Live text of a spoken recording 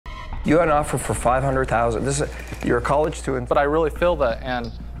You had an offer for $500,000. This is, you're a college student. But I really feel that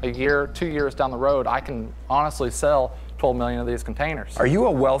in a year, 2 years down the road, I can honestly sell 12 million of these containers. Are you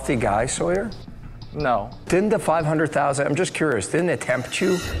a wealthy guy, Sawyer? No. Didn't the $500,000, I'm just curious, didn't it tempt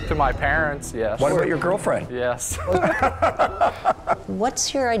you? To my parents, yes. What about your girlfriend? Yes.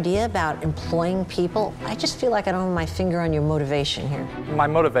 What's your idea about employing people? I just feel like I don't have my finger on your motivation here. My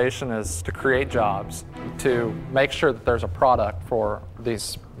motivation is to create jobs, to make sure that there's a product for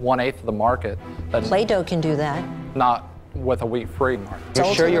these 1/8 of the market. That Play-Doh can do that. Not with a wheat-free market.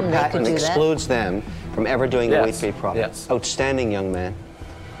 You're sure your Ultimately, they patent could do that. excludes them from ever doing a Yes. wheat-free product? Yes. Outstanding, young man.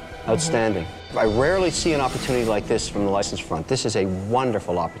 Outstanding. I rarely see an opportunity like this from the license front. This is a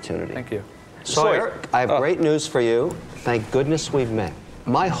wonderful opportunity. Thank you. Sawyer, I have great news for you. Thank goodness we've met.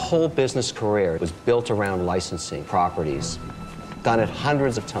 My whole business career was built around licensing properties. Done it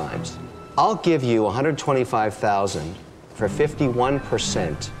hundreds of times. I'll give you $125,000 for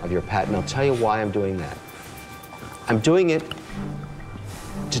 51% of your patent. I'll tell you why I'm doing that. I'm doing it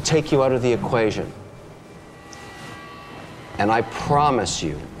to take you out of the equation. And I promise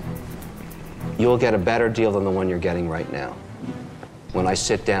you, you'll get a better deal than the one you're getting right now when I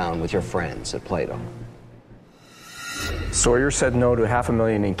sit down with your friends at Play-Doh. Sawyer said no to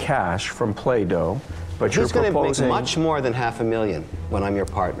 $500,000 in cash from Play-Doh, but you're He's going to make proposing... much more than $500,000 when I'm your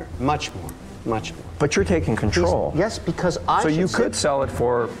partner. Much more. Much more. But you're taking control. Yes, because I So you should could sit- sell it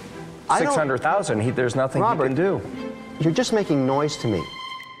for I don't- $600,000. There's nothing Robert, he can do. You're just making noise to me.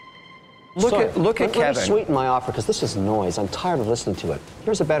 Look Sorry, at let me Kevin. sweeten my offer, because this is noise. I'm tired of listening to it.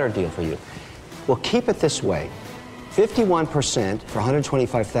 Here's a better deal for you. We'll keep it this way. 51% for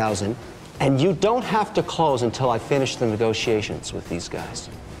 $125,000, and you don't have to close until I finish the negotiations with these guys.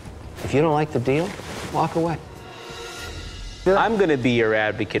 If you don't like the deal, walk away. I'm going to be your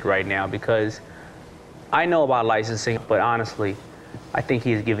advocate right now because I know about licensing, but honestly, I think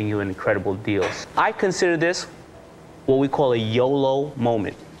he's giving you an incredible deal. I consider this what we call a YOLO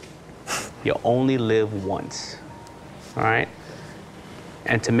moment. You only live once, all right?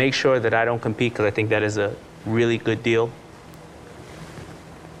 And to make sure that I don't compete, because I think that is a really good deal,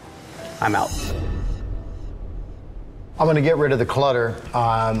 I'm out. I'm going to get rid of the clutter.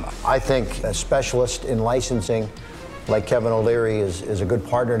 I think a specialist in licensing like Kevin O'Leary is a good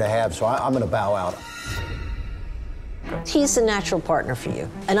partner to have, so I'm going to bow out. He's the natural partner for you,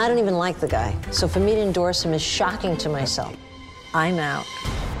 and I don't even like the guy. So for me to endorse him is shocking to myself. I'm out.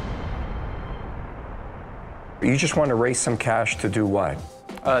 You just want to raise some cash to do what?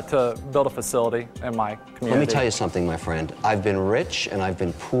 To build a facility in my community. Let me tell you something, my friend. I've been rich and I've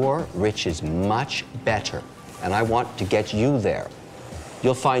been poor. Rich is much better, and I want to get you there.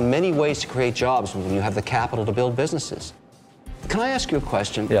 You'll find many ways to create jobs when you have the capital to build businesses. Can I ask you a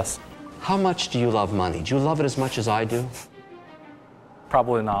question? Yes. How much do you love money? Do you love it as much as I do?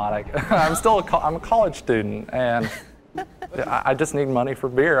 Probably not. I'm a college student, and I just need money for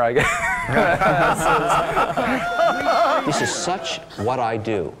beer, I guess. This is such what I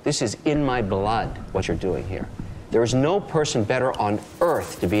do. This is in my blood, what you're doing here. There is no person better on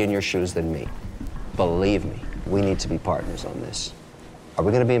earth to be in your shoes than me. Believe me, we need to be partners on this. Are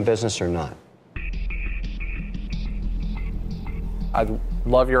we going to be in business or not? I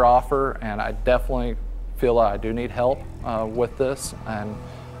love your offer, and I definitely feel that I do need help with this, and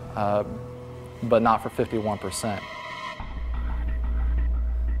but not for 51%.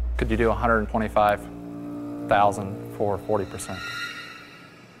 Could you do $125,000 for 40%?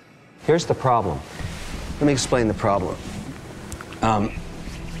 Here's the problem. Let me explain the problem.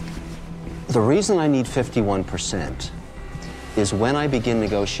 The reason I need 51% is when I begin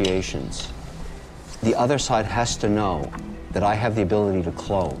negotiations, the other side has to know that I have the ability to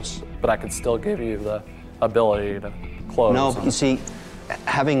close. But I could still give you the ability to close. No, but you see,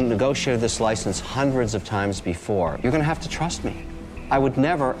 having negotiated this license hundreds of times before, you're going to have to trust me. I would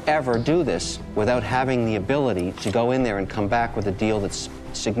never, ever do this without having the ability to go in there and come back with a deal that's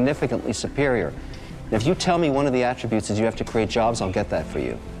significantly superior. And if you tell me one of the attributes is you have to create jobs, I'll get that for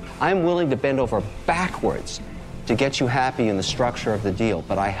you. I'm willing to bend over backwards to get you happy in the structure of the deal,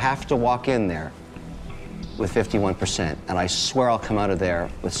 but I have to walk in there with 51%, and I swear I'll come out of there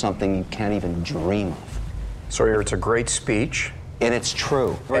with something you can't even dream of. Sawyer, it's a great speech. And it's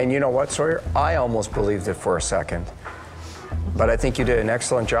true. And you know what, Sawyer? I almost believed it for a second. But I think you did an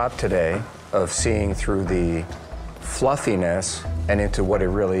excellent job today of seeing through the fluffiness and into what it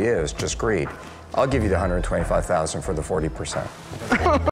really is, just greed. I'll give you the $125,000 for the 40%.